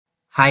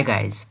Hi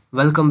guys,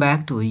 welcome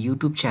back to a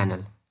YouTube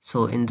channel.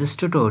 So in this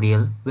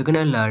tutorial, we're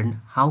gonna learn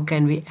how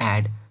can we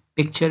add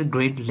picture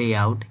grid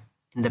layout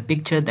in the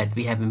picture that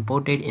we have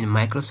imported in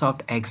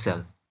Microsoft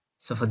Excel.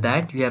 So for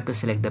that, you have to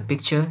select the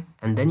picture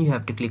and then you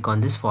have to click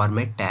on this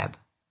Format tab,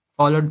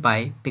 followed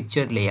by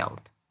Picture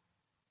Layout.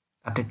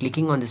 After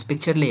clicking on this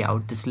picture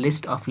layout, this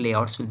list of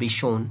layouts will be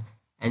shown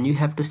and you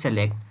have to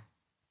select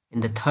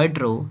in the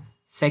third row,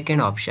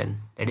 second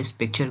option, that is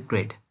Picture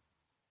Grid.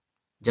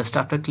 Just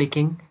after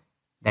clicking,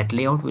 that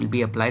layout will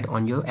be applied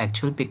on your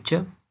actual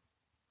picture.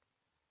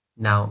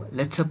 Now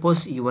let's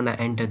suppose you want to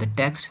enter the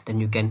text,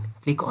 then you can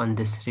click on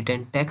this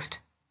written text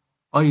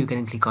or you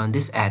can click on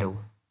this arrow.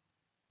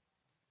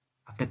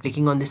 After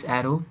clicking on this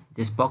arrow,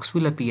 this box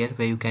will appear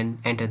where you can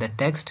enter the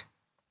text,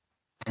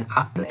 and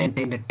after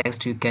entering the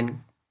text you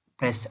can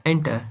press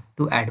enter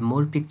to add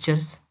more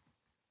pictures.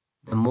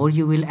 The more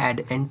you will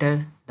add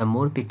enter, the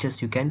more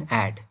pictures you can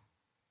add.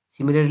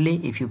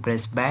 Similarly, if you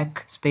press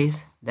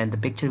backspace, then the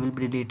picture will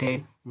be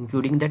deleted,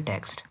 including the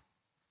text.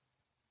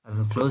 I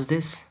will close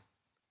this.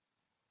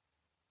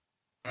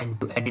 And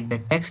to edit the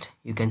text,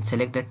 you can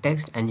select the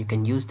text and you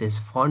can use this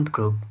font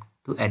group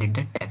to edit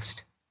the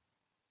text.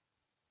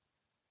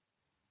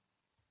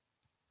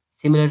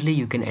 Similarly,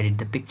 you can edit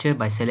the picture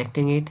by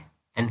selecting it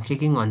and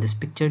clicking on this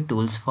picture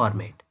tools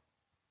format.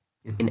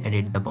 You can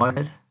edit the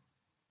border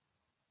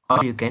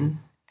or you can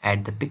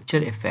add the picture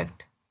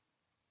effect.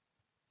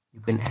 You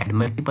can add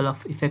multiple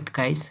of effect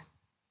guys.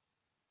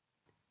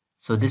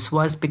 So this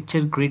was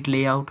picture grid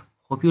layout.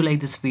 Hope you like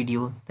this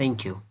video.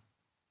 Thank you.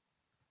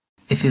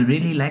 If you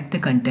really like the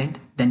content,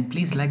 then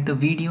please like the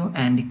video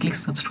and click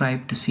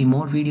subscribe to see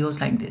more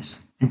videos like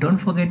this. And don't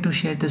forget to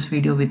share this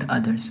video with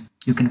others.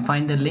 You can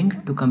find the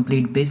link to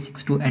complete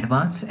basics to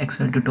advanced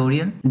Excel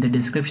tutorial in the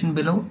description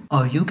below,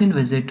 or you can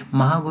visit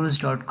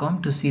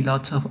mahagurus.com to see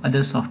lots of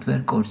other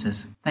software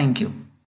courses. Thank you.